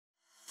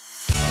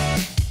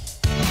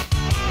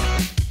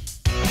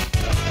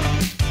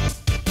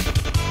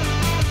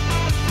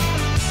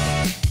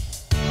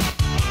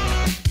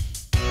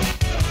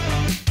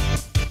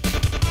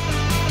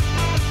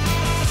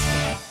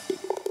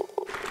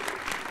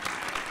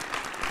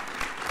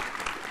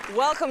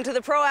Welcome to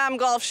the Pro-Am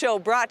Golf Show,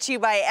 brought to you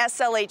by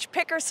SLH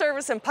Picker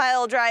Service and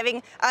Pile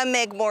Driving. I'm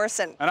Meg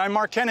Morrison. And I'm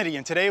Marc Kennedy,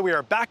 and today we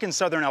are back in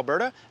southern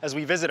Alberta as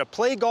we visit a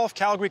Play Golf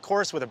Calgary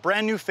course with a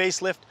brand new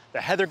facelift, the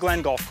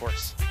HeatherGlen Golf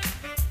Course.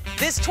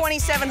 This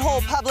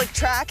 27-hole public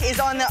track is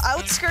on the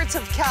outskirts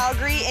of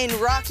Calgary in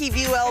Rocky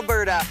View,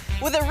 Alberta.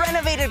 With a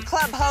renovated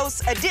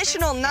clubhouse,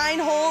 additional 9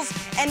 holes,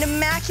 and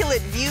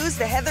immaculate views,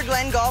 the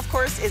HeatherGlen Golf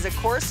Course is a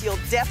course you'll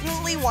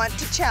definitely want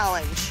to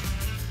challenge.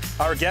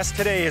 Our guest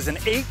today is an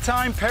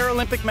 8-time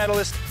Paralympic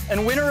medalist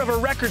and winner of a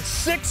record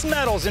 6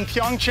 medals in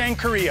Pyeongchang,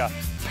 Korea.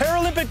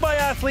 Paralympic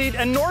biathlete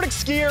and Nordic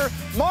skier,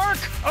 Marc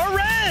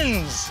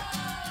Arendz.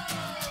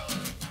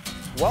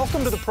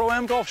 Welcome to the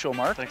Pro-Am Golf Show,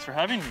 Marc. Thanks for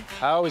having me.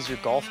 How is your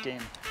golf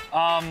game?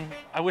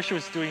 I wish I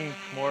was doing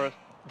more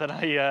than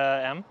I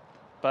am,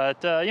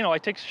 but you know, I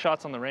take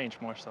shots on the range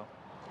more so.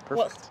 Perfect.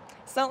 Well,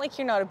 it's not like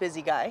you're not a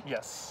busy guy.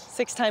 Yes.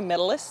 6-time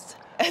medalist.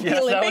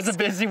 Yes, that was a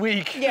busy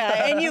week.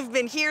 Yeah, and you've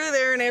been here,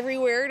 there, and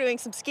everywhere doing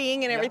some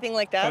skiing and everything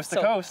like that. Coast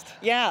to coast.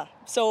 Yeah,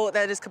 so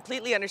that is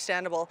completely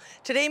understandable.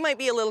 Today might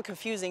be a little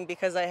confusing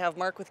because I have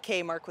Marc with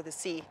K, Marc with a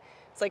C.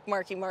 It's like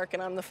Marky Mark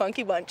and I'm the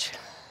Funky Bunch.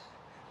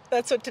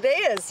 That's what today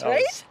is, right?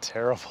 That was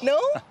terrible.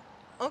 No?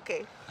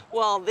 Okay.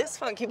 Well, this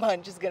Funky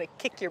Bunch is going to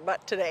kick your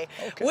butt today.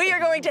 Okay. We are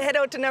going to head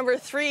out to number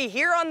 3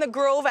 here on the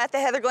Grove at the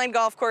HeatherGlen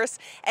Golf Course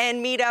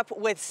and meet up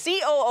with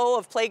COO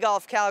of Play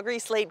Golf Calgary,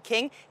 Slade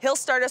King. He'll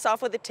start us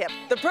off with a tip.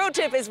 The pro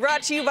tip is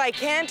brought to you by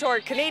Cantor,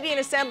 Canadian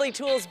assembly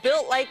tools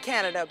built like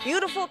Canada.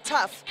 Beautiful,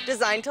 tough,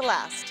 designed to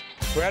last.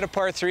 We're at a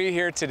par 3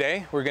 here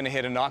today. We're going to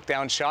hit a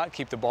knockdown shot,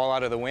 keep the ball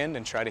out of the wind,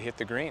 and try to hit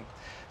the green.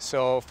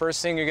 So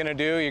first thing you're going to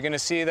do, you're going to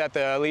see that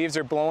the leaves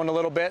are blowing a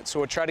little bit, so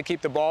we'll try to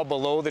keep the ball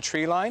below the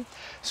tree line.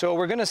 So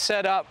we're going to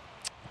set up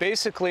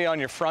basically on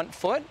your front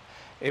foot,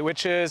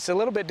 which is a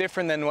little bit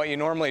different than what you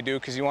normally do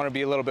because you want to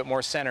be a little bit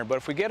more center. But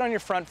if we get on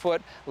your front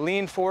foot,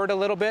 lean forward a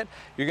little bit,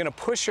 you're going to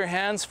push your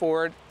hands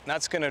forward, and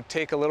that's going to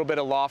take a little bit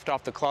of loft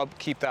off the club,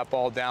 keep that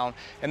ball down.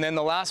 And then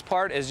the last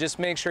part is just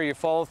make sure you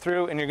follow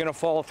through, and you're going to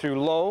follow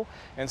through low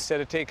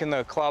instead of taking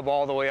the club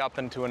all the way up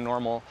into a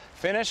normal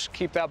finish.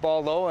 Keep that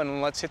ball low,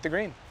 and let's hit the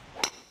green.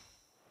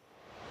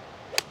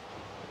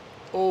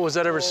 Oh, was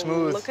that ever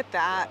smooth? Look at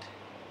that.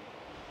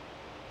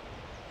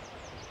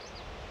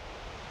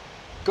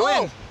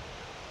 Go in.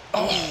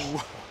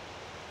 Oh.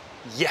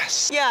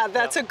 Yes. Yeah,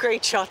 that's a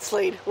great shot,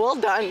 Slade. Well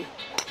done.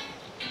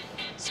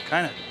 It's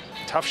kind of a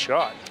tough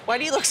shot. Why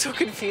do you look so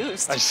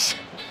confused? I'm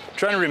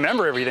trying to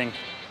remember everything.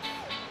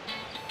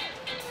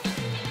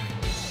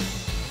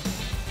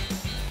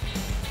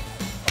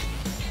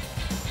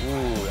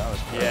 Ooh, that was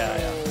perfect. Yeah.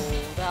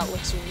 Oh, that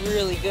looks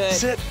really good.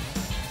 Sit.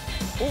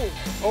 Ooh.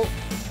 Oh.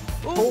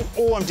 Ooh.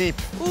 Oh, I'm deep.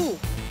 Ooh.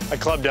 I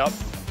clubbed up.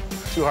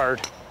 Too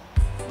hard.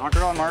 Knock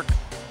it on, Marc.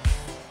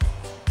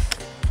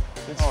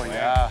 Oh,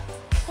 yeah.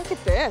 Look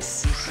at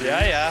this.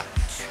 Yeah.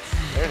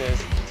 There it is.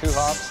 2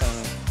 hops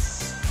and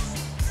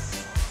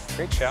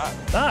great shot.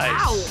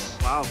 Nice.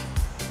 Wow.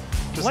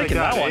 Just Liking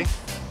that one.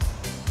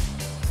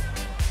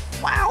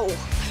 Wow.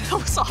 That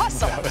was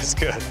awesome. That was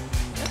good.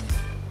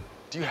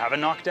 Do you have a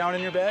knockdown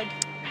in your bag?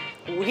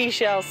 We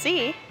shall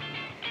see.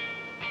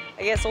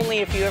 I guess only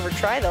if you ever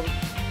try them.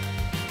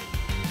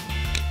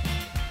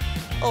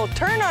 Oh,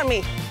 turn on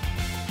me.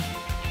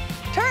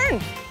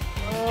 Turn.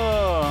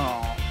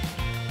 Oh.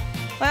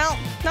 Well,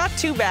 not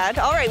too bad.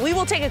 All right, we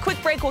will take a quick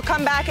break. We'll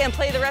come back and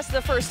play the rest of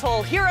the first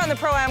hole here on the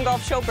Pro-Am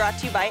Golf Show, brought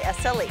to you by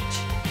SLH.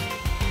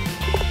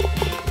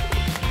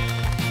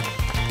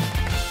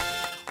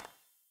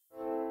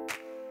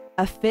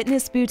 A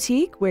fitness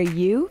boutique where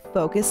you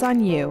focus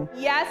on you.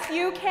 Yes,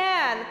 you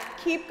can.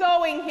 Keep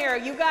going here.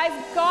 You guys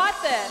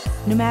got this.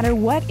 No matter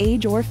what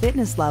age or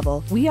fitness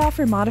level, we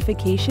offer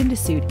modification to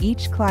suit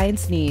each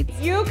client's needs.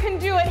 You can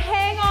do it.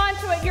 Hang on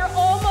to it. You're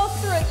almost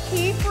through it.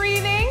 Keep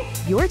breathing.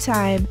 Your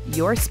time,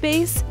 your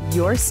space,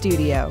 your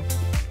studio.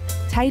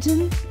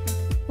 Tighten,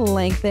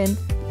 lengthen,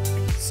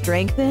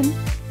 strengthen,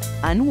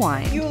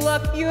 unwind. You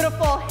look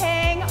beautiful.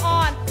 Hang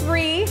on.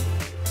 3,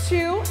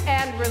 2,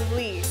 and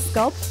release.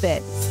 Sculpt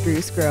Fit,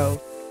 Spruce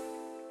Grove.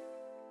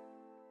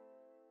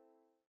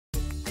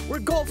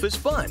 Where golf is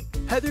fun,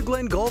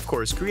 HeatherGlen Golf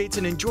Course creates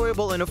an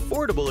enjoyable and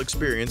affordable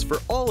experience for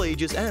all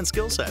ages and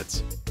skill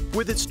sets.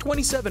 With its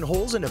 27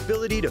 holes and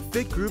ability to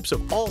fit groups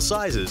of all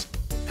sizes,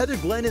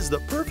 HeatherGlen is the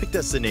perfect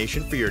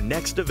destination for your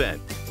next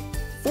event.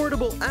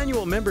 Affordable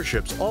annual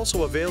memberships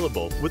also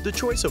available with the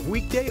choice of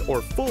weekday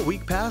or full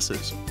week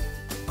passes.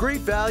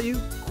 Great value,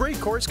 great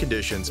course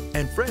conditions,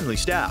 and friendly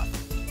staff.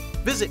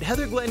 Visit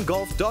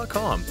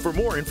heatherglengolf.com for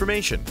more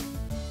information.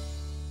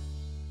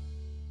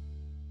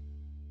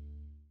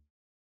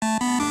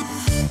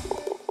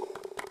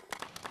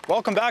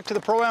 Welcome back to the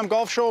Pro-Am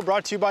Golf Show,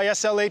 brought to you by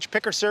SLH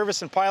Picker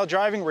Service and Pile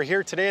Driving. We're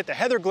here today at the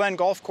HeatherGlen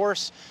Golf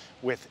Course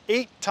with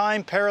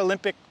 8-time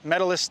Paralympic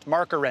medalist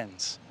Marc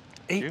Arendz.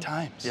 8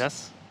 times.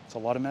 Yes. It's a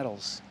lot of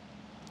medals.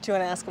 Do you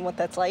want to ask him what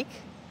that's like?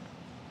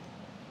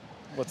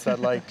 What's that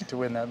like to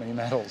win that many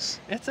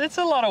medals? It's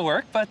a lot of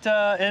work, but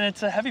and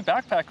it's a heavy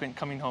backpack when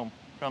coming home.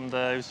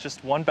 it was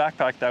just one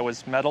backpack that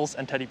was medals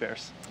and teddy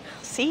bears.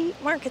 See,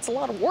 Mark, it's a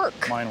lot of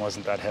work. Mine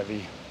wasn't that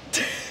heavy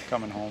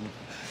coming home.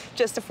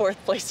 Just a 4th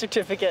place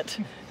certificate.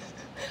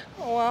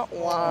 Wah,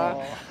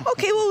 wah.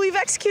 Okay, well, we've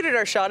executed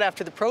our shot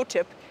after the pro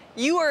tip.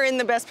 You are in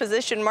the best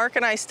position. Mark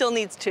and I still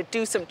need to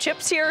do some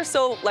chips here,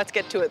 so let's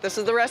get to it. This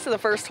is the rest of the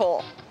first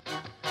hole.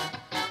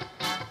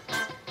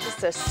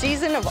 Just a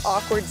season of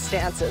awkward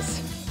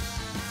stances.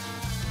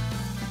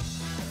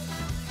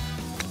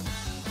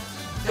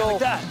 Go. Like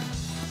that.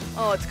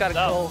 Oh, it's gotta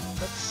go.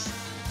 That's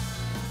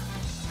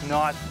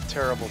not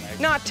terrible, Meg.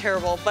 Not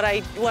terrible, but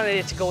I wanted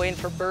it to go in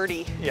for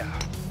birdie. Yeah.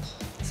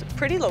 It's a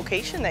pretty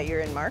location that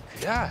you're in, Mark.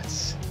 Yeah,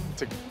 it's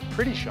a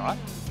pretty shot.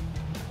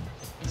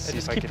 I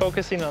just keep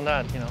focusing on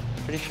that, you know,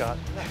 pretty shot.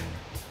 Yeah,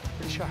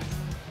 pretty shot.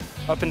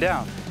 Up and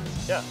down.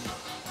 Yeah.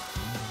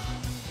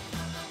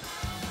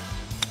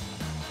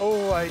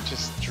 Oh, I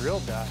just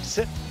drilled that.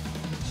 Sit.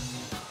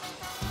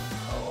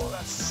 Oh,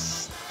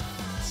 that's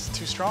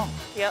too strong.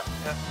 Yep.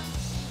 Yeah.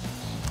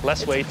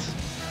 Less weight.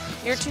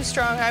 You're too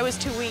strong, I was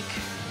too weak.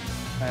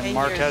 And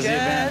Mark has the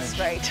advantage. That's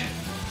right.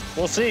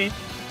 We'll see.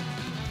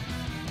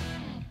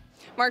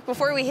 Mark,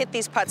 before we hit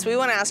these putts, we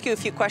want to ask you a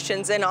few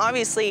questions, and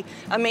obviously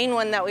a main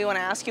one that we want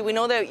to ask you, we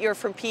know that you're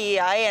from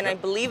PEI, and I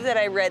believe that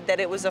I read that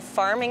it was a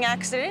farming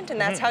accident,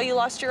 and that's how you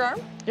lost your arm?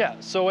 Yeah,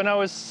 so when I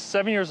was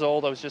 7 years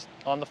old, I was just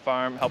on the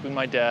farm helping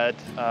my dad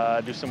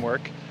do some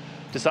work.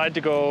 Decided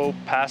to go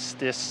past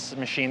this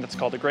machine that's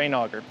called a grain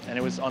auger, and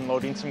it was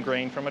unloading some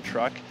grain from a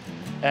truck.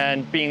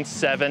 And being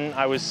 7,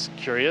 I was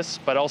curious,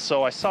 but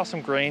also I saw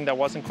some grain that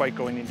wasn't quite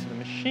going into the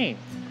machine.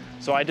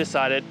 So I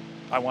decided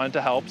I wanted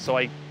to help, so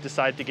I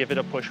decided to give it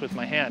a push with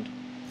my hand.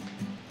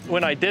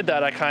 When I did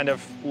that, I kind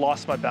of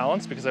lost my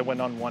balance because I went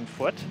on one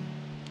foot.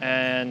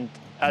 And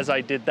as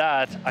I did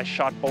that, I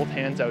shot both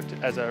hands out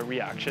as a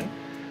reaction.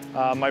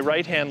 My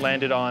right hand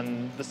landed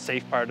on the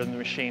safe part of the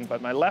machine,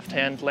 but my left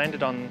hand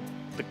landed on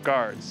the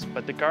guards.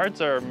 But the guards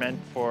are meant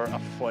for a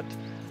foot,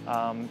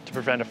 to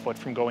prevent a foot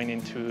from going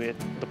into it,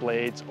 the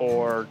blades,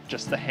 or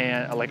just the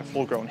hand, like a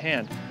full-grown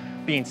hand.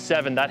 Being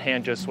 7, that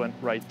hand just went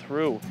right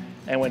through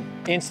and went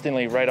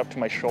instantly right up to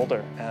my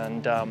shoulder.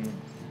 And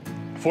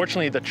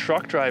fortunately, the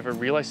truck driver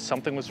realized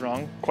something was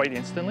wrong quite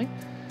instantly.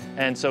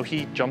 And so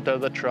he jumped out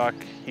of the truck,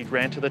 he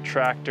ran to the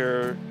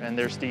tractor, and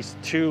there's these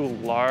 2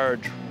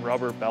 large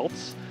rubber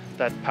belts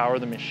that power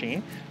the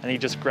machine. And he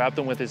just grabbed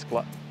them with his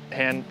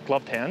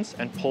gloved hands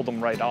and pulled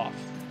them right off.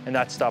 And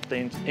that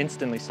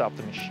instantly stopped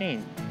the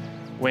machine.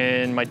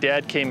 When my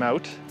dad came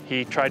out,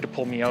 he tried to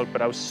pull me out,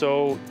 but I was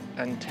so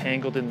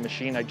entangled in the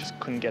machine, I just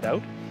couldn't get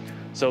out.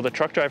 So the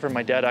truck driver,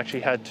 my dad,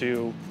 actually had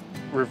to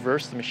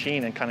reverse the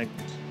machine and kind of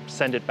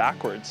send it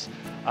backwards.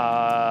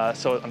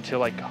 So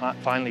until I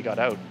finally got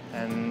out.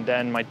 And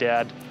then my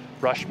dad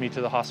rushed me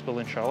to the hospital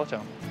in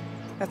Charlottetown.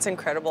 That's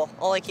incredible.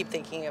 All I keep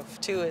thinking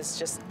of too is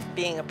just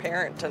being a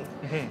parent and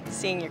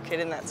seeing your kid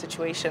in that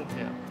situation.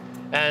 Yeah.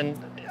 And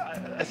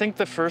I think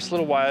the first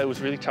little while it was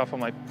really tough on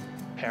my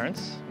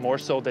parents, more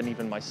so than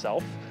even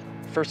myself.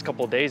 First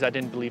couple of days, I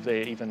didn't believe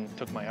they even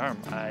took my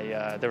arm.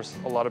 There was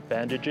a lot of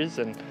bandages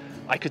and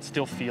I could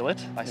still feel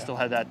it. I still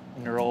had that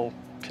neural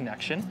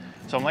connection.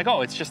 So I'm like,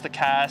 oh, it's just a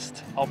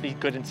cast. I'll be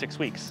good in 6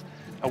 weeks.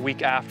 A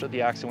week after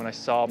the accident, when I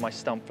saw my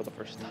stump for the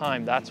first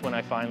time, that's when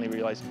I finally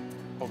realized,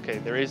 okay,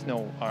 there is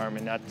no arm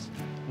and that's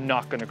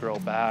not gonna grow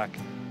back.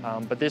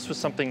 But this was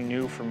something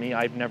new for me.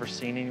 I've never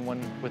seen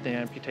anyone with an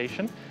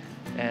amputation.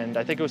 And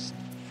I think it was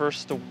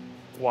first a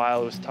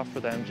while, it was tough for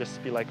them just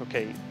to be like,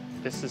 okay,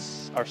 this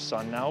is our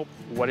son now.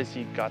 What has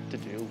he got to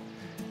do?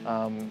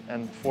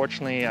 And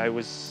fortunately, I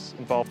was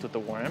involved with the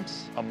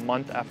Warramps a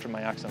month after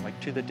my accident, like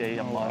to the day,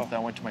 a month. I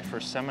went to my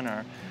first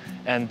seminar,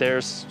 and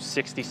there's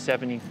 60,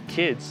 70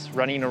 kids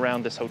running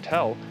around this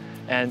hotel,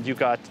 and you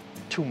got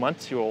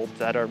 2-month-olds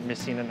that are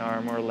missing an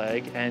arm or a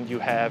leg, and you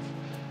have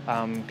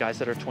guys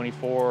that are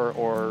 24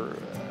 or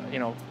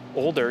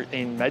older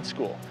in med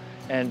school.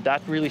 And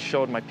that really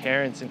showed my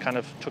parents and kind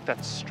of took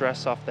that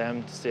stress off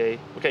them to say,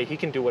 okay, he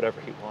can do whatever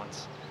he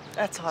wants.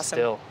 That's awesome.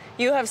 Still.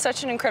 You have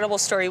such an incredible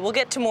story. We'll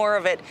get to more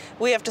of it.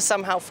 We have to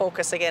somehow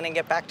focus again and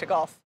get back to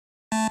golf.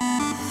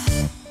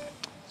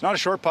 It's not a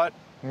short putt.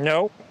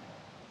 No.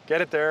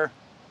 Get it there.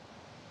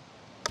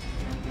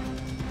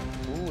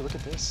 Ooh, look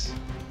at this.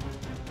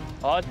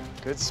 Odd.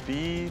 Good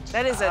speed.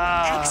 That is an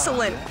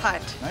excellent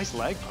putt. Nice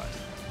leg putt.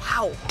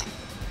 Wow.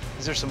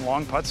 These are some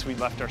long putts we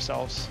left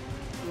ourselves.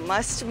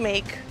 Must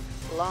make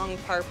long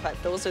par putt.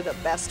 Those are the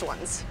best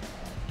ones.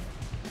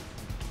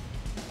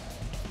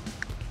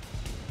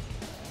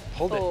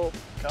 Hold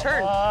it.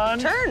 Turn. on.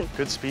 Turn.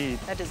 Good speed.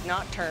 That does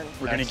not turn.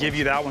 We're going to give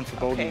you that one for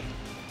bogey.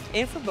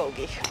 Okay. In for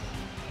bogey.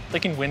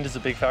 Thinking wind is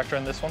a big factor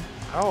in this one.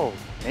 Oh,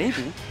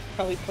 maybe.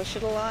 Probably push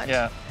it a lot.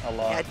 Yeah, a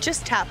lot. Yeah,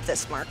 just tap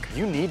this, Mark.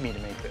 You need me to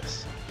make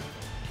this,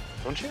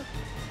 don't you?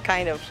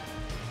 Kind of.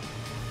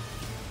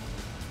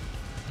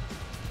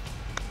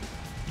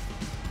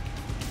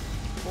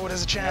 Oh,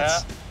 there's a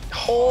chance. Yeah.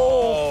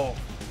 Oh,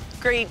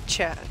 great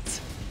chance.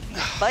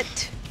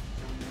 But,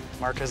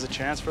 Mark has a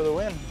chance for the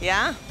win.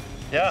 yeah,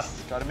 Yeah.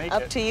 Got to make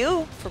up it. to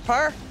you for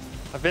par.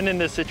 I've been in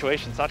this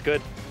situation, it's not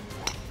good.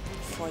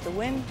 For the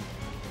win.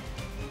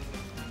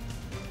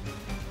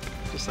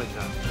 Just like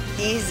that.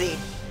 Easy.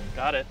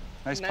 Got it.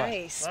 Nice putt.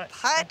 Nice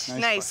Nice. putt. Nice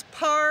Nice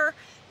par.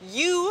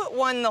 You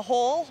won the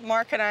hole.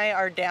 Mark and I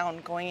are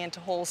down going into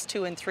holes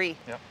 2 and 3.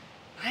 Yep.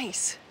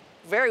 Nice.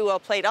 Very well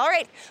played. All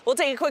right, we'll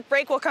take a quick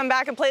break. We'll come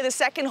back and play the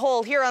second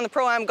hole here on the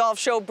Pro-Am Golf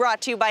Show, brought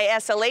to you by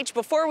SLH.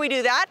 Before we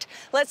do that,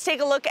 let's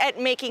take a look at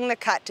Making the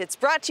Cut. It's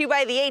brought to you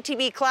by the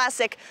ATB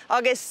Classic,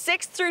 August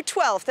 6th through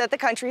 12th at the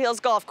Country Hills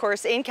Golf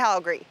Course in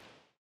Calgary.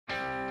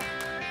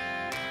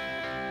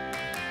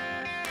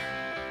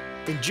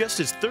 In just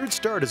his third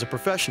start as a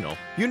professional,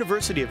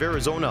 University of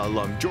Arizona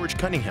alum George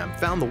Cunningham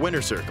found the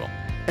winner's circle.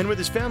 And with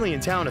his family in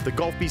town at the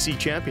Golf BC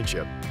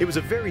Championship, it was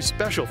a very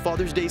special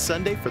Father's Day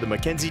Sunday for the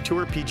Mackenzie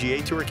Tour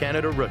PGA Tour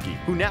Canada rookie,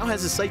 who now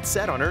has his sights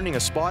set on earning a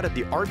spot at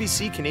the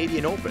RBC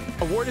Canadian Open,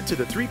 awarded to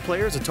the 3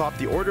 players atop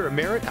the Order of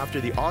Merit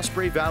after the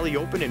Osprey Valley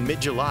Open in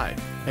mid-July,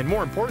 and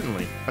more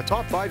importantly, a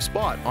top 5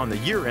 spot on the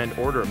year-end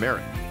Order of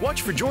Merit.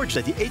 Watch for George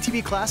at the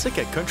ATB Classic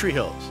at Country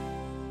Hills.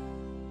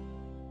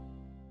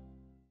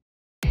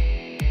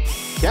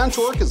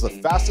 Cantork is the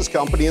fastest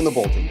company in the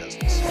bolting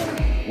business.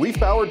 We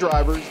power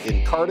drivers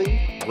in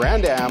karting,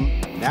 Grand Am,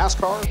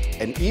 NASCAR,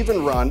 and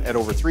even run at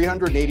over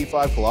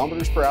 385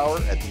 kilometers per hour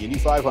at the Indy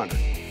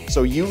 500.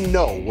 So you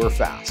know we're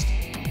fast.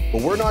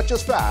 But we're not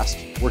just fast,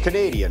 we're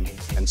Canadian,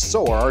 and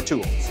so are our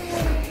tools.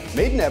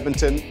 Made in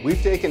Edmonton,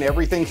 we've taken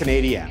everything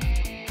Canadian: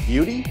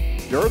 beauty,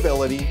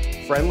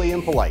 durability, friendly,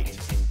 and polite,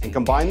 and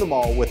combined them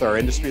all with our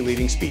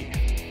industry-leading speed.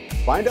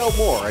 Find out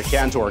more at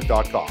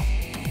cantork.com.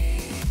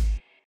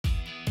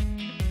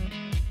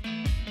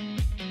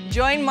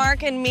 Join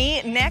Mark and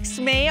me next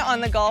May on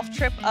the golf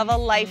trip of a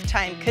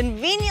lifetime,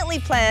 conveniently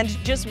planned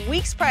just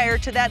weeks prior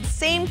to that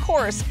same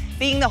course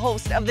being the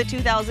host of the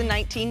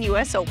 2019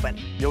 US Open.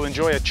 You'll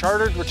enjoy a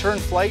chartered return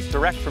flight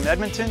direct from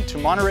Edmonton to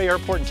Monterey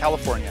Airport in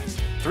California.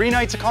 3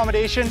 nights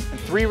accommodation and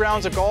 3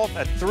 rounds of golf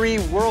at 3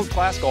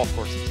 world-class golf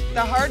courses.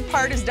 The hard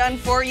part is done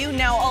for you.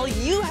 Now all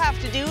you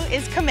have to do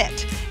is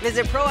commit.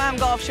 Visit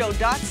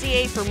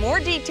proamgolfshow.ca for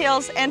more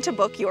details and to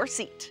book your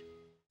seat.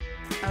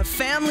 A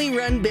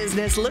family-run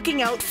business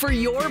looking out for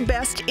your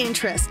best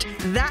interest.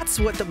 That's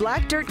what the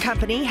Black Dirt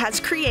Company has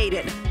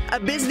created. A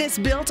business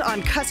built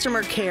on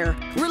customer care,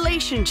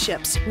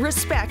 relationships,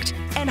 respect,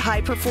 and high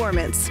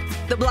performance.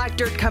 The Black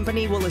Dirt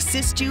Company will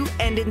assist you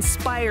and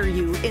inspire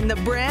you in the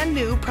brand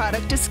new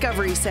Product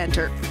Discovery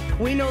Center.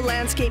 We know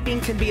landscaping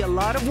can be a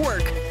lot of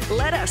work.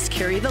 Let us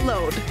carry the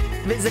load.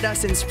 Visit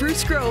us in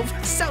Spruce Grove,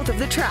 south of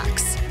the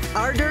tracks.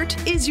 Our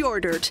dirt is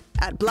your dirt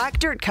at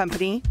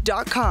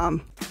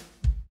blackdirtcompany.com.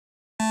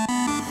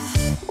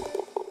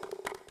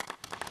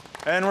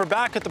 And we're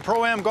back at the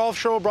Pro-Am Golf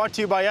Show, brought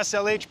to you by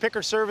SLH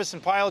Picker Service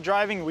and Pile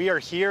Driving. We are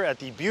here at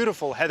the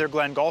beautiful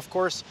HeatherGlen Golf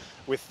Course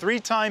with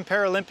 3-time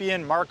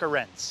Paralympian Marc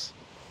Arendz.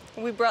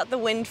 We brought the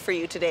wind for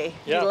you today.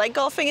 Yeah. You like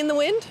golfing in the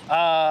wind?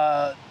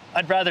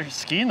 I'd rather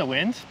ski in the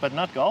wind, but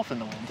not golf in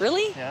the wind.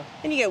 Really? Yeah.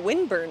 And you get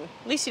windburn.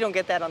 At least you don't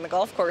get that on the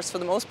golf course for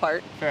the most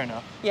part. Fair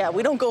enough. Yeah,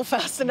 we don't go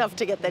fast enough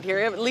to get that here.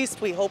 At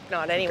least we hope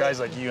not anyway. Guys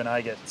like you and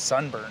I get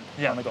sunburned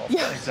on the golf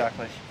course. Yeah.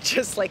 Exactly.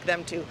 Just like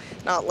them two.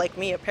 Not like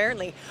me,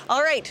 apparently.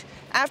 All right,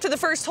 after the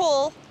first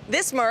hole,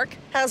 this Mark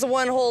has a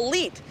 1-hole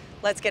lead.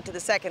 Let's get to the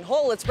second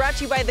hole. It's brought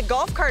to you by the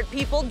golf cart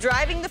people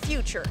driving the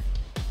future.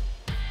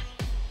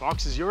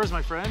 Box is yours,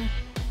 my friend.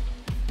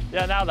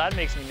 Yeah, now that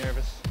makes me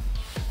nervous.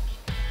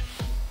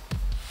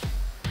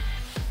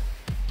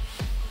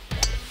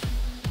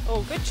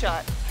 Oh, good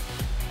shot.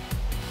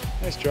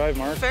 Nice drive,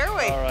 Mark.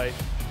 Fairway. All right.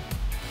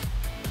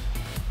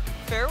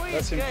 Fairway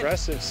That's is good.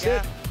 impressive.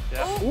 Sit.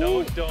 Yeah. Oh.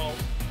 No, don't.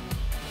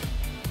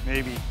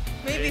 Maybe.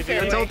 Maybe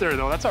fairway. It's out there,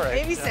 though. That's all right.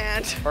 Maybe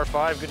sand. Par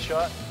 5, good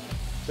shot.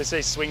 They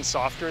say swing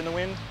softer in the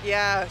wind.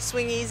 Yeah,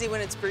 swing easy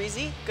when it's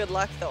breezy. Good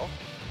luck, though.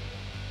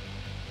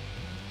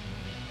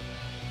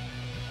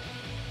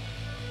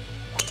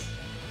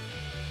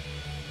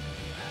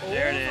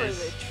 There it Over is.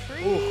 the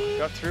tree. Ooh,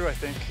 got through, I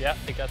think. Yeah,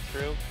 it got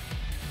through.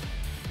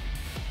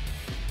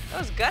 That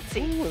was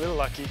gutsy. Ooh, a little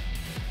lucky.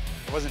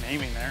 I wasn't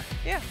aiming there.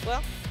 Yeah,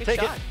 well, good Take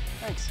shot. it.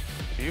 Thanks.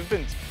 You've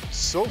been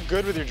so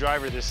good with your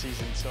driver this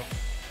season, so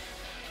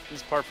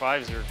these par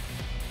 5s are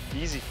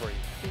easy for you.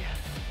 Yeah.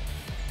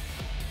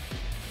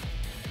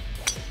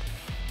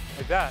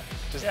 Like that,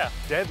 just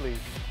deadly.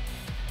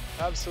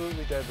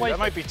 Absolutely deadly. Wait, that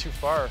might be too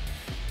far.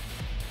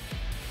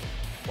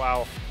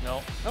 Wow.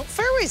 No. Oh,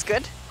 fairway's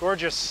good.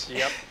 Gorgeous.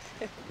 Yep.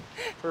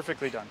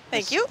 Perfectly done.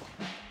 Thank you.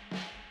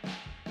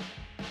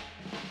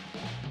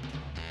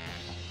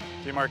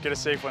 Okay, Mark, get a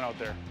safe one out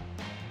there.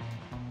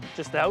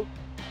 Just out.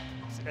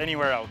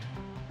 Anywhere out.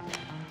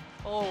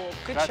 Oh,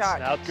 good That's shot.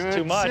 Now it's Good.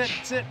 too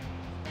much. Sit.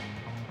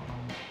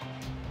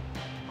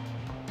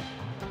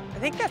 I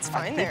think that's I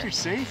fine think there. you're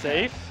safe.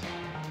 Safe.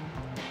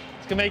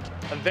 It's gonna make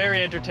a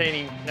very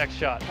entertaining next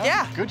shot.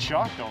 Yeah. Good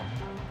shot, though.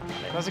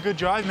 That's a good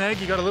drive, Meg.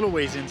 You got a little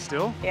ways in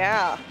still.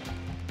 Yeah.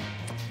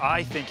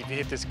 I think if you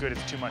hit this good,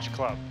 it's too much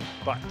club,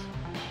 but.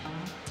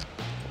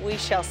 We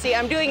shall see.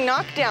 I'm doing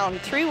knockdown,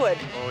 3-wood.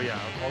 Oh, yeah.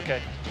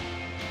 Okay.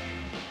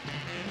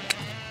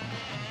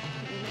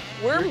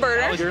 Worm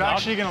burner. You're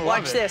actually gonna love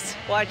it. Watch this.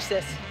 Watch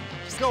this.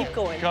 Just keep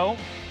going. Go.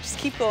 Just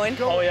keep going.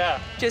 Go. Oh yeah.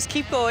 Just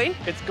keep going.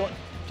 It's going.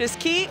 Just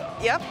keep.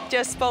 Yep.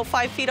 Just about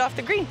 5 feet off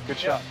the green. Good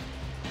shot.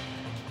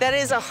 That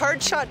is a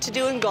hard shot to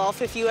do in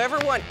golf. If you ever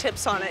want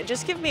tips on it,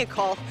 just give me a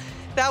call.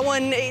 That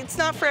one, it's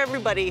not for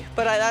everybody,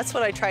 but that's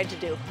what I tried to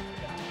do.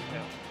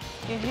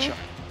 Good shot.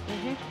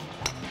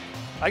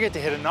 I get to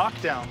hit a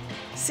knockdown.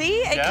 See,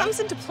 it comes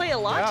into play a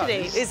lot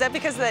today. Is that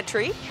because of that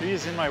tree? Tree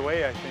is in my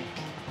way, I think,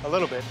 a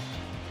little bit.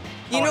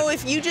 You know,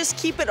 if you just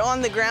keep it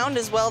on the ground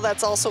as well,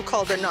 that's also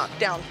called a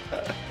knockdown.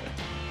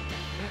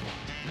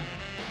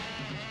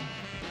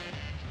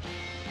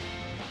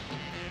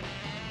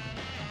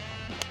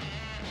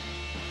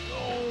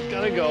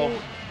 Gotta go.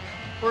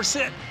 Or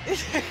sit.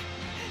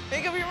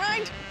 Make up your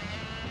mind.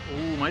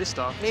 Ooh, might have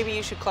stopped. Maybe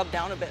you should club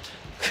down a bit.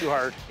 Too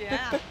hard.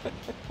 Yeah.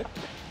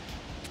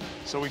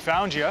 So we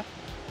found you.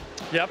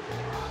 Yep.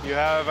 You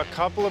have a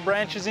couple of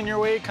branches in your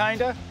way,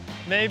 kinda,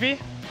 Maybe.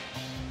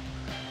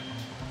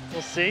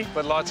 We'll see.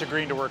 but lots of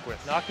green to work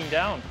with. Knocking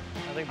down.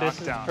 I think this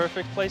is the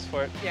perfect place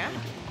for it. Yeah.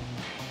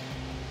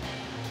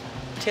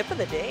 Tip of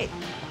the day.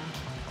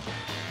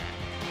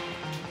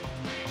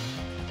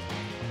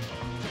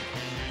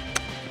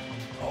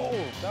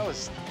 Oh, that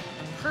was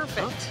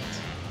Perfect.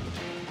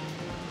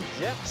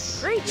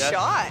 yes. Great Yes.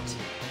 shot.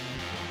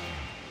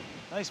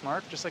 Nice,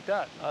 Mark, just like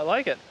that. I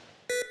like it.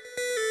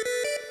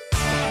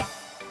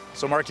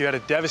 So, Mark, you had a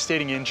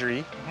devastating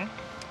injury,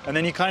 and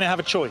then you kind of have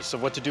a choice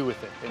of what to do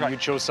with it. And you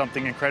chose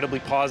something incredibly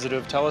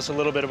positive. Tell us a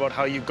little bit about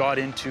how you got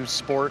into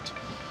sport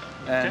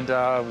and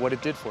what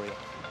it did for you.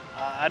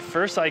 At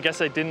first, I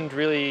guess I didn't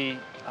really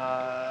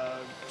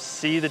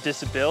see the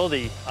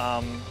disability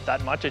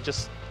that much.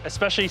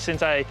 Especially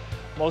since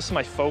most of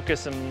my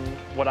focus and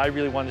what I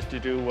really wanted to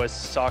do was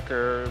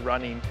soccer,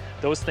 running,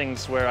 those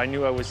things where I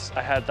knew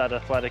I had that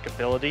athletic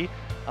ability,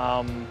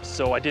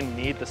 so I didn't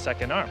need the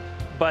second arm.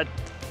 But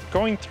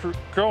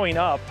growing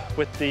up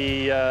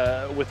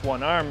with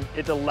one arm,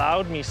 it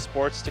allowed me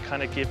sports to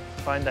kind of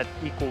find that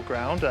equal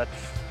ground, that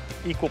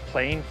equal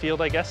playing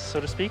field, I guess,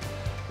 so to speak,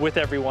 with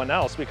everyone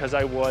else, because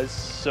I was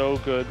so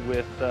good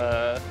with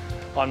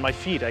on my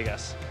feet, I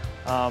guess.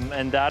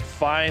 And that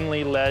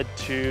finally led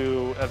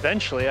to,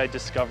 eventually I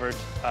discovered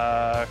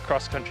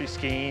cross-country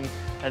skiing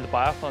and the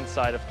biathlon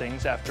side of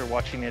things after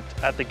watching it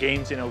at the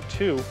games in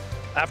 '02.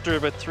 After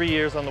about 3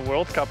 years on the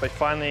World Cup, I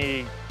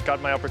finally got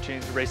my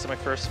opportunity to race at my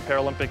first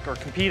Paralympic, or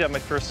compete at my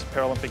first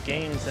Paralympic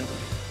Games. And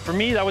for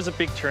me, that was a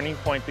big turning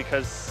point,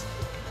 because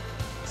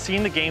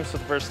seeing the games for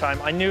the first time,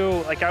 I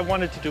knew, like, I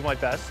wanted to do my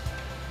best,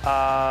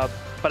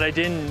 but I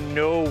didn't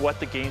know what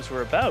the games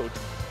were about.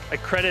 I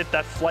credit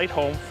that flight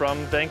home from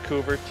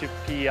Vancouver to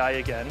PEI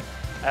again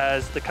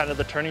as the kind of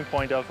the turning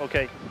point of,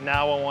 okay,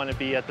 now I want to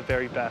be at the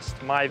very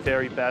best, my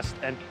very best,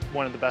 and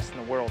one of the best in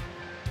the world.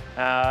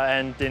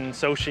 And in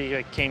Sochi,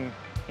 I came,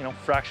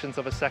 fractions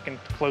of a second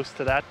close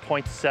to that,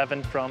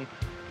 0.7 from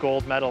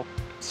gold medal.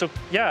 So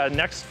yeah,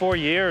 next 4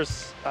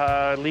 years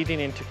leading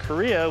into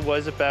Korea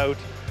was about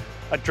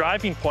a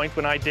driving point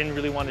when I didn't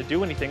really want to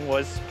do anything,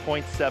 was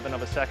 0.7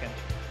 of a second.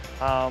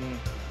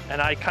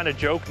 And I kind of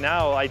joke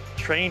now, I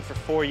trained for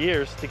 4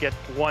 years to get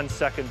 1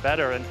 second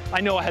better. And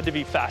I know I had to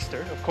be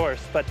faster, of course,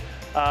 but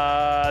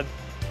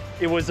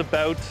it was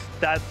about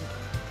that.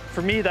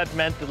 For me, that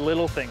meant the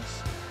little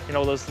things,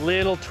 those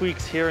little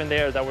tweaks here and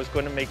there that was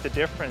going to make the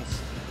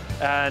difference.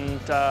 And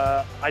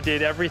I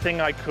did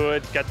everything I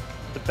could, get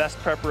the best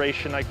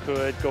preparation I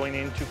could going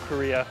into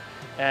Korea.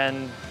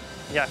 And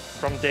yeah,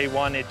 from day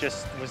one, it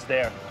just was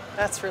there.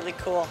 That's really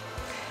cool.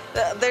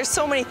 There's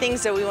so many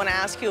things that we want to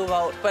ask you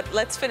about, but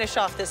let's finish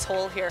off this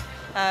hole here.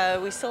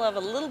 We still have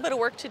a little bit of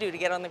work to do to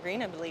get on the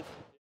green, I believe.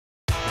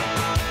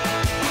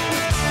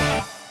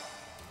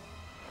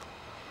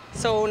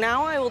 So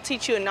now I will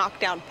teach you a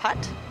knockdown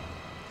putt.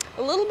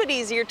 A little bit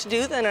easier to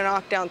do than a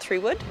knockdown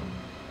 3-wood.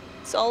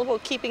 It's all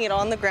about keeping it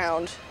on the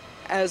ground,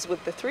 as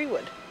with the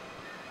 3-wood.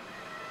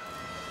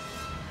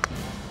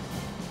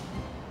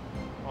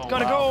 Oh,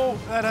 gotta go.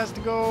 That has to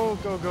go.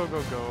 Go, go,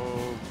 go,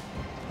 go.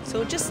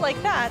 So just like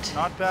that,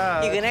 not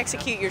bad. You can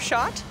execute your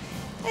shot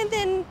and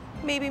then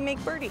maybe make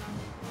birdie.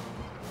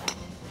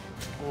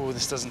 Oh,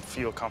 this doesn't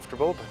feel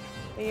comfortable,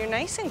 but You're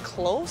nice and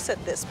close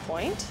at this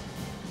point.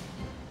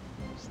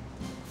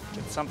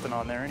 get something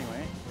on there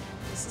anyway.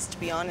 This is to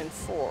be on in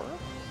 4.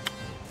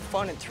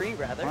 On in 3,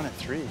 rather. On at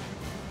 3.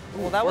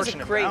 Well, that was a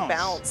great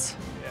bounce.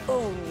 Yeah.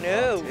 Oh,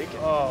 no.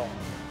 Oh,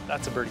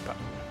 that's a birdie putt.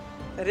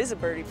 That is a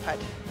birdie putt.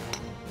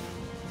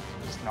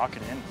 Just knock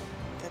it in.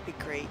 That'd be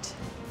great.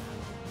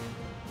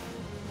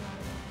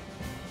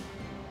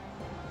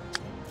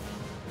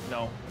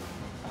 No.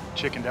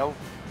 Chickened out.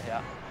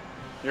 Yeah.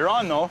 You're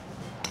on, though.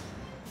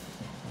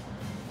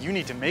 You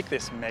need to make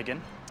this,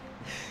 Megan.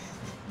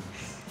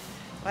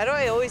 Why do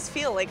I always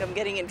feel like I'm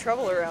getting in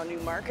trouble around you,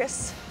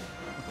 Marcus?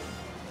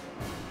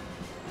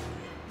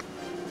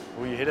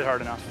 Oh, you hit it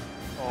hard enough.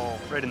 Oh,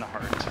 right in the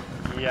heart.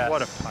 Yes.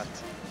 What a putt.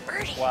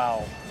 Birdie.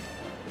 Wow.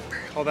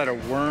 Call that a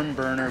worm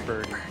burner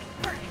birdie.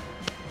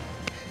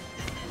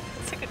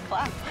 That's a good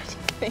clap.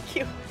 Thank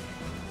you.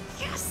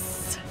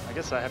 Yes. I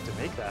guess I have to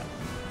make that.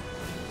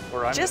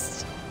 Or I'm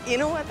Just, you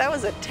know what? That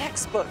was a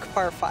textbook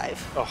par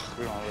 5. Oh,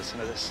 we don't want to listen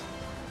to this.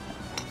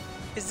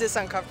 Is this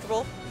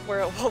uncomfortable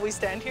while we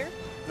stand here?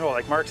 No,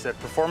 like Mark said,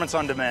 performance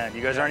on demand.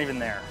 You guys aren't even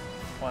there.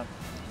 One.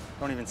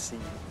 Don't even see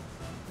you.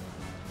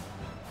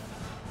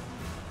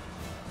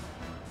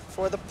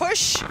 For the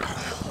push.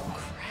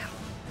 Oh, crap.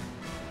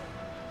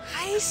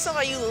 I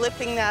saw you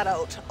lipping that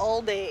out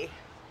all day.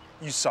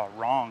 You saw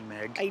wrong,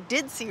 Meg. I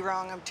did see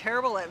wrong. I'm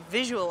terrible at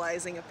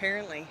visualizing,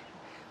 apparently.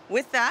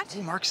 With that,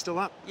 Oh, Mark's still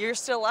up. you're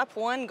still up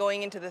 1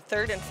 going into the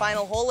 3rd and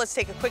final hole. Let's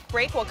take a quick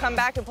break. We'll come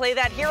back and play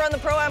that here on the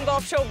Pro-Am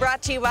Golf Show,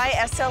 brought to you by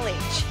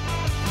SLH.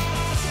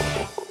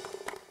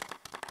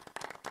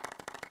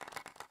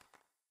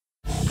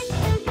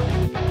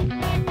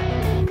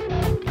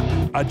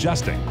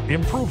 Adjusting,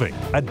 improving,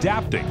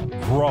 adapting,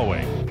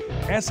 growing.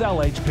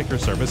 SLH Picker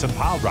Service and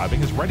Pile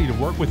Driving is ready to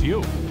work with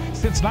you.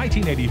 Since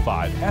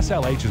 1985,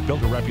 SLH has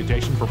built a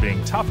reputation for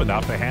being tough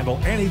enough to handle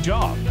any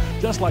job,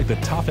 just like the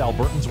tough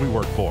Albertans we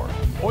work for.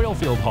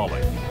 Oilfield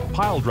hauling,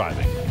 pile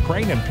driving,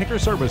 crane and picker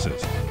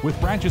services. With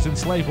branches in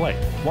Slave Lake,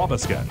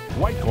 Wabasca,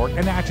 Whitecourt,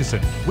 and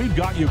Atchison, we've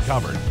got you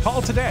covered.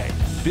 Call today.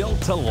 Built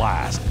to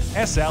last.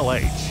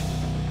 SLH.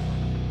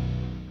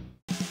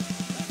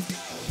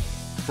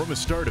 From a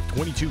start of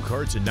 22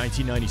 carts in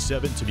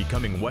 1997 to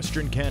becoming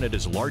Western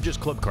Canada's largest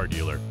club car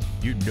dealer,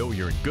 you know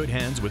you're in good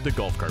hands with the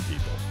Golf Car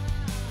People.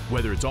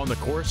 Whether it's on the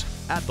course,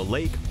 at the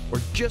lake, or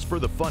just for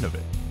the fun of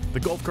it, the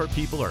Golf Car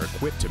People are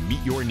equipped to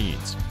meet your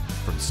needs.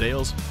 From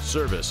sales,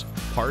 service,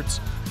 parts,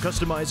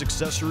 customized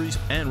accessories,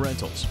 and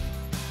rentals.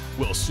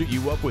 We'll suit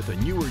you up with a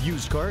new or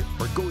used cart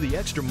or go the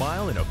extra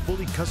mile in a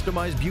fully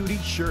customized beauty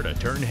sure to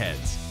turn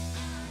heads.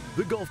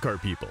 The Golf Car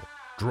People,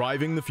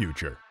 driving the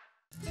future.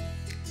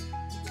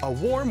 A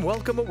warm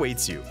welcome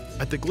awaits you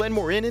at the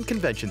Glenmore Inn and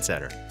Convention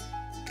Center.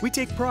 We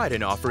take pride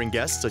in offering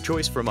guests a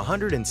choice from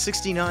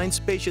 169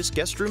 spacious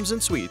guest rooms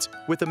and suites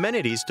with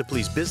amenities to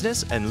please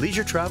business and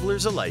leisure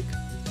travelers alike.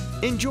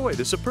 Enjoy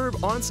the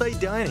superb on-site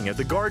dining at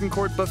the Garden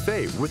Court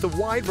Buffet with a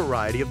wide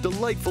variety of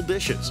delightful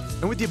dishes.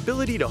 And with the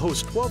ability to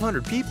host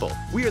 1,200 people,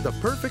 we are the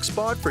perfect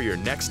spot for your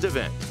next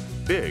event,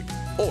 big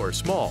or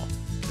small.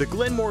 The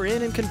Glenmore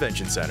Inn and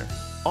Convention Center,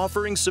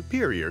 offering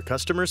superior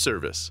customer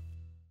service.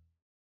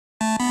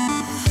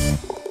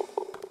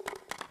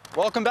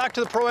 Welcome back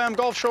to the Pro-Am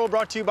Golf Show,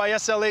 brought to you by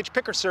SLH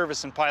Picker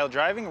Service and Pile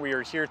Driving. We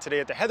are here today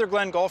at the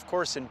HeatherGlen Golf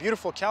Course in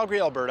beautiful Calgary,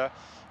 Alberta,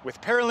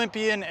 with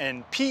Paralympian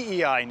and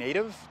PEI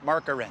native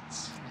Marc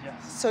Arendz.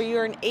 Yes. So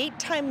you're an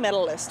 8-time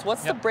medalist.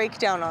 What's the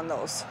breakdown on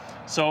those?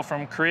 So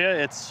from Korea,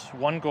 it's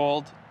 1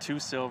 gold, 2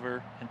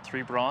 silver, and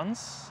 3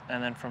 bronze.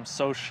 And then from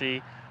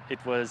Sochi, it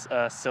was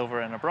a silver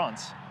and a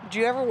bronze. Do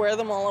you ever wear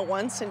them all at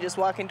once and just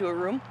walk into a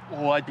room?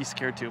 Oh, I'd be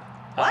scared to.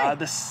 Why?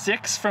 The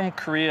 6 from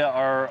Korea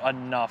are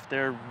enough.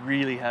 They're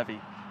really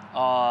heavy.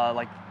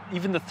 Like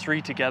even the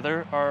 3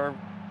 together are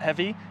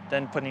heavy.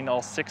 Then putting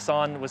all 6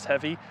 on was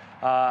heavy.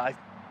 I've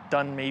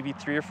done maybe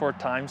 3 or 4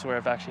 times where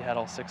I've actually had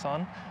all 6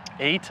 on.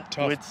 8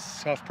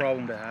 Tough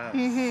problem to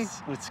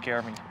have. would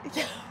scare me.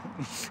 Yeah.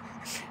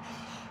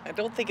 I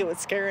don't think it would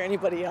scare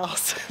anybody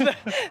else.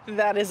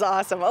 That is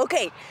awesome.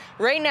 Okay,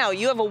 right now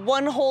you have a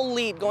 1-hole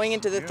lead going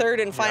into the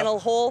 3rd and final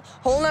hole.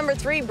 Hole number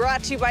 3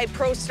 brought to you by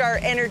ProStar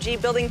Energy,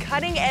 building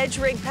cutting-edge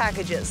rig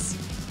packages.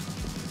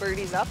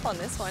 Birdie's up on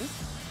this one.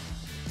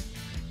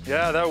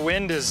 Yeah, that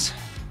wind is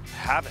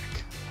havoc.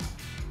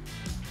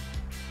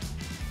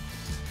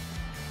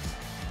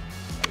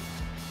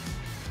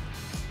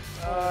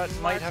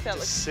 It might have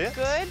to sit.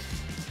 Good.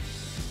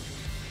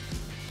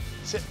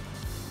 Sit.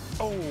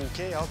 Oh,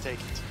 okay, I'll take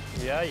it.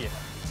 Yeah.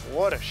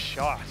 What a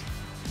shot.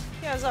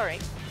 Yeah, it's all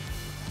right.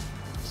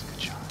 It's a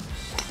good shot.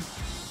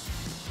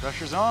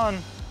 Pressure's on.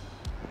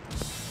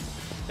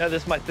 Yeah,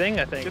 this is my thing,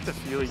 I think. Get the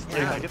feeling.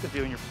 Yeah. I get the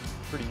feeling you're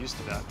pretty used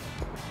to that.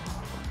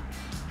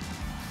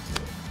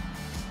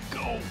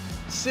 Go.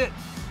 Sit.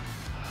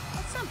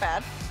 That's not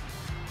bad.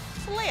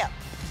 It's a layup.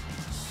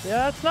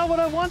 Yeah, that's not what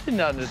I wanted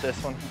out of this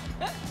one.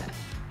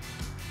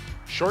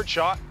 Short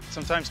shot,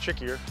 sometimes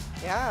trickier.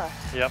 Yeah.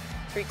 Yep.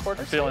 3/4.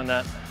 I'm feeling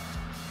that.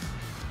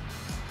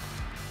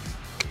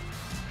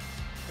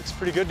 Looks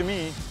pretty good to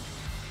me.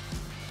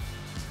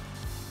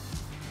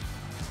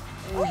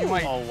 Oh, You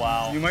might, Oh,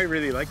 wow. You might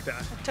really like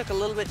that. I took a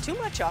little bit too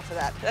much off of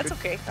that. That's Good-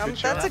 okay. good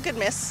shot. That's a good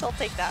miss. I'll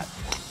take that.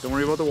 Don't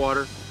worry about the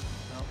water.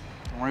 No.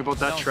 Don't worry about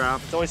that No,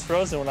 trap. It's always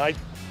frozen when I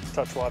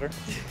touch water.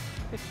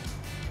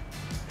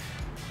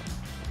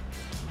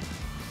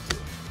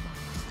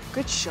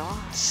 Good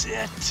shot.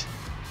 Sit.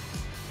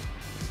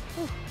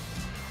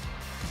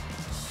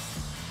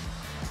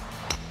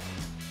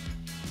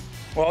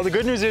 Well, the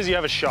good news is you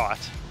have a shot.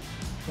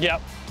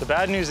 Yep. The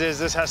bad news is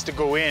this has to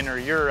go in or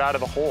you're out of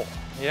the hole.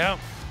 Yeah.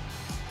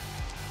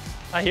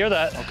 I hear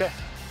that. Okay.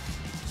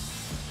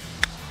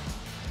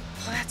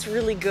 Oh, that's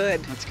really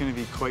good. That's gonna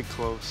be quite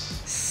close.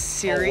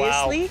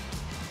 Seriously?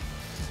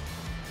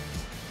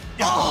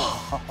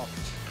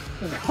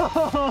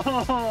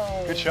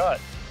 Good shot.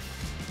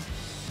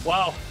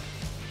 Wow.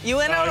 You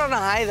went out on a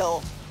high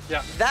though.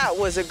 Yeah. That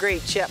was a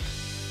great chip.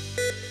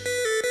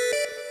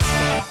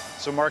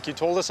 So Marc, you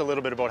told us a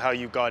little bit about how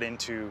you got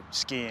into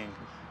skiing.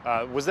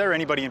 Was there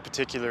anybody in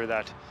particular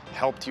that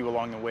helped you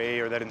along the way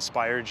or that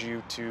inspired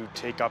you to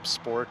take up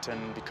sport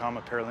and become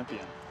a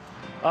Paralympian?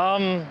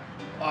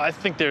 I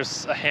think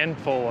there's a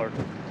handful or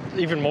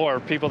even more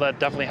people that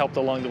definitely helped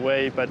along the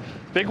way, but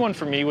big one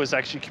for me was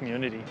actually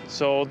community.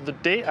 So the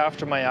day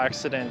after my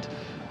accident,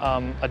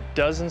 a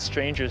dozen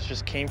strangers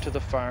just came to the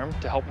farm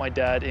to help my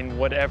dad in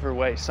whatever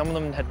way. Some of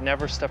them had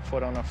never stepped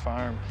foot on a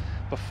farm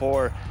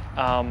before.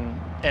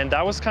 And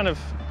that was kind of,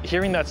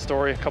 hearing that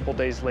story a couple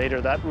days later,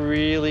 that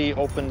really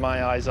opened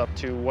my eyes up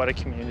to what a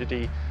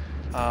community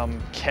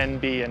can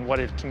be and what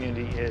a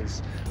community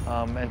is.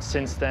 And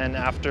since then,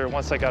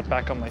 once I got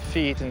back on my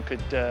feet and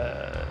could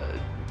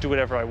do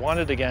whatever I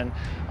wanted again,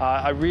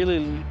 I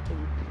really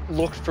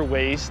looked for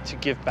ways to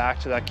give back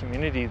to that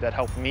community that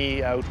helped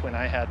me out when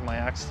I had my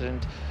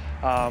accident.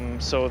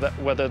 So that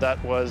whether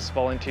that was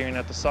volunteering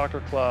at the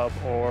soccer club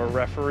or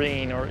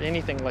refereeing or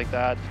anything like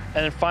that.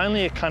 And then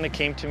finally it kind of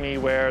came to me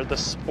where the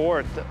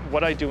sport,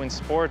 what I do in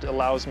sport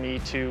allows me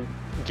to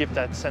give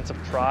that sense of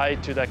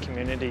pride to that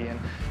community. And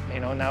you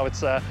know, now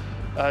it's in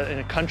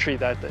a country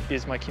that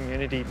is my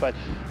community, but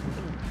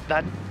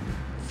that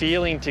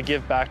feeling to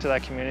give back to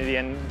that community,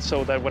 and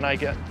so that when I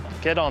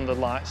get on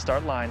the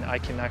start line, I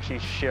can actually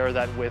share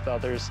that with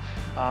others.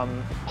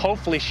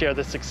 Hopefully share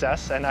the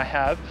success, and I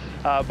have,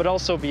 but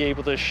also be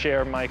able to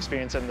share my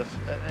experience and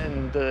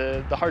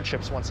the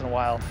hardships once in a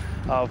while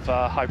of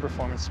high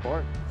performance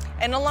sport.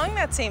 And along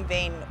that same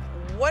vein,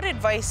 what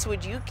advice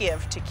would you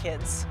give to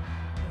kids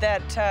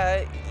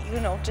that, you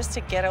know, just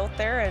to get out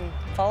there and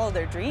follow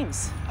their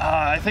dreams?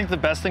 I think the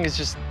best thing is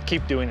just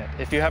keep doing it.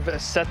 If you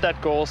have set that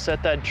goal,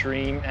 set that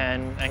dream,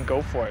 and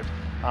go for it.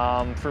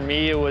 For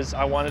me, it was,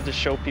 I wanted to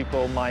show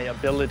people my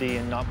ability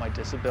and not my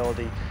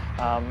disability.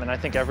 And I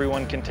think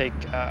everyone can take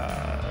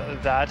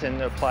that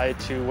and apply it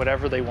to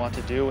whatever they want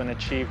to do and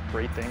achieve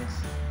great things.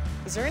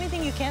 Is there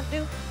anything you can't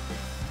do?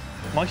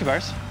 Monkey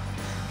bars.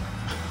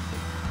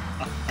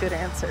 Good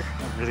answer.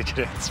 A really good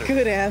answer.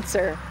 Good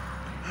answer.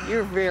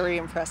 You're very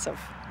impressive.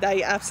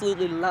 I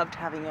absolutely loved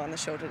having you on the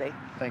show today.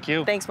 Thank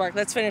you. Thanks, Marc.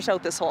 Let's finish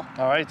out this hole.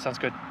 All right, sounds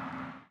good.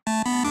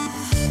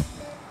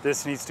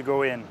 This needs to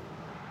go in.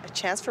 A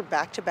chance for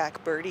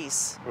back-to-back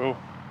birdies. Ooh.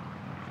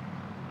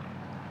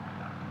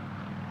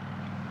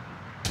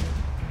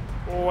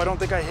 Oh, I don't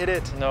think I hit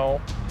it.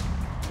 No.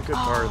 It's a good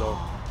par, though.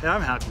 Yeah,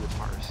 I'm happy with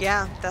pars.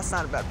 Yeah, that's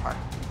not a bad par.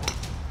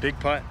 Big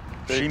putt.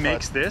 Big She putt.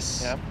 makes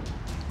this. Yep.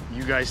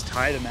 You guys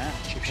tie the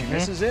match. If she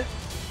misses it,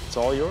 it's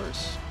all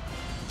yours.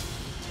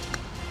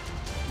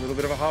 A little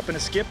bit of a hop and a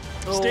skip.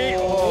 Stay.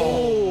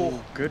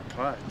 Oh, good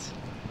putt.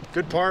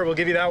 Good par, we'll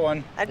give you that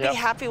one. I'd be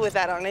happy with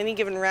that on any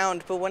given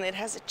round, but when it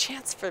has a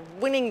chance for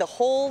winning the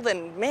hole,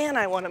 then man,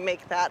 I want to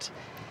make that.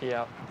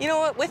 Yeah. You know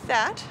what, with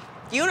that,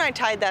 you and I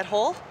tied that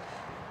hole,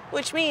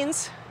 which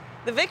means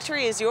the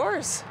victory is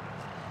yours.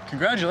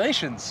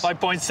 Congratulations.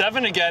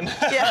 5.7 again.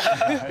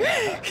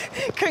 Yeah.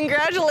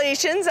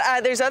 Congratulations.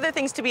 There's other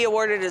things to be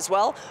awarded as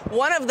well.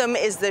 One of them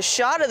is the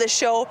shot of the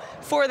show.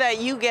 For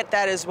that, you get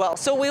that as well.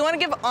 So we want to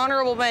give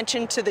honorable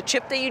mention to the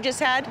chip that you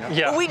just had.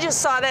 Yeah. We just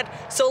saw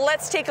that. So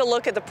let's take a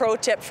look at the pro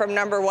tip from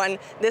number one.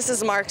 This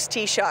is Marc's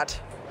tee shot.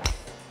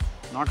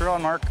 Knock her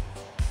on, Marc.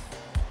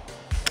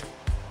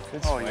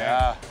 Good Oh, swing.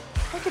 yeah.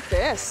 Look at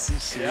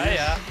this. Yeah.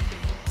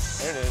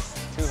 There it is.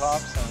 2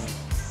 hops and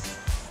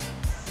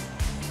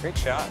great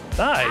shot.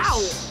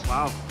 Nice.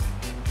 Wow.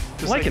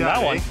 I'm liking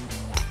that one. eh?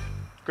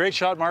 Great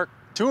shot, Marc.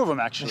 2 of them,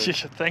 actually.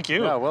 Thank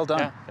you. Yeah, well done.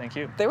 Yeah, thank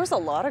you. There was a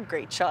lot of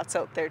great shots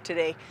out there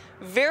today.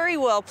 Very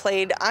well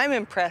played. I'm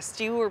impressed.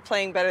 You were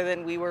playing better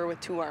than we were with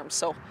 2 arms,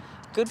 so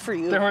good for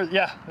you. There were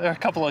a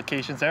couple of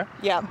occasions there.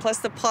 Yeah, plus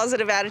the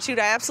positive attitude.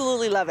 I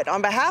absolutely love it.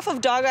 On behalf of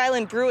Dog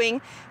Island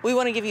Brewing, we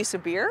want to give you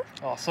some beer.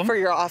 Awesome. For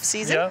your off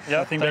season. Yeah,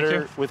 Nothing thank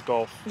better you. with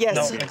golf.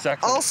 Yes. No,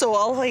 exactly. Also,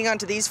 I'll hang on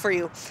to these for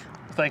you.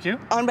 Thank you.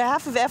 On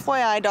behalf of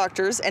FYI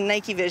Doctors and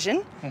Nike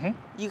Vision,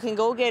 you can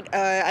go get,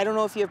 I don't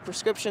know if you have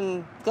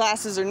prescription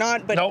glasses or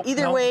not, but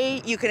either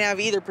way, you can have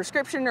either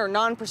prescription or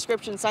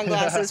non-prescription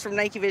sunglasses from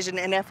Nike Vision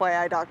and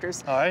FYI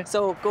Doctors. All right.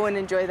 So go and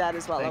enjoy that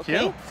as well, Thank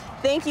okay? you.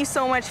 Thank you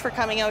so much for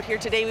coming out here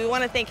today. We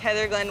want to thank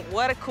HeatherGlen.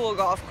 What a cool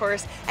golf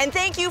course. And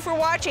thank you for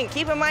watching.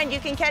 Keep in mind, you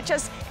can catch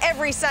us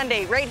every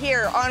Sunday right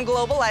here on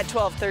Global at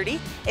 12:30.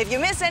 If you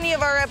miss any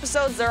of our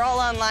episodes, they're all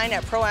online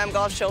at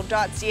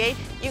proamgolfshow.ca.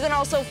 You can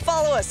also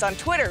follow us on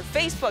Twitter,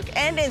 Facebook,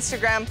 and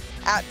Instagram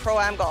at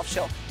Pro-Am Golf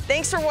Show.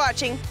 Thanks for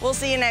watching. We'll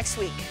see you next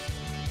week.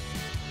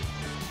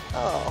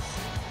 Oh,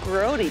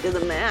 grody to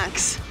the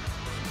max.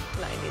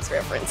 90s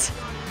reference.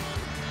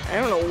 I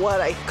don't know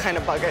what kind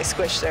of bug I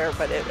squished there,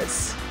 but it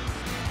was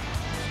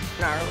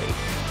gnarly.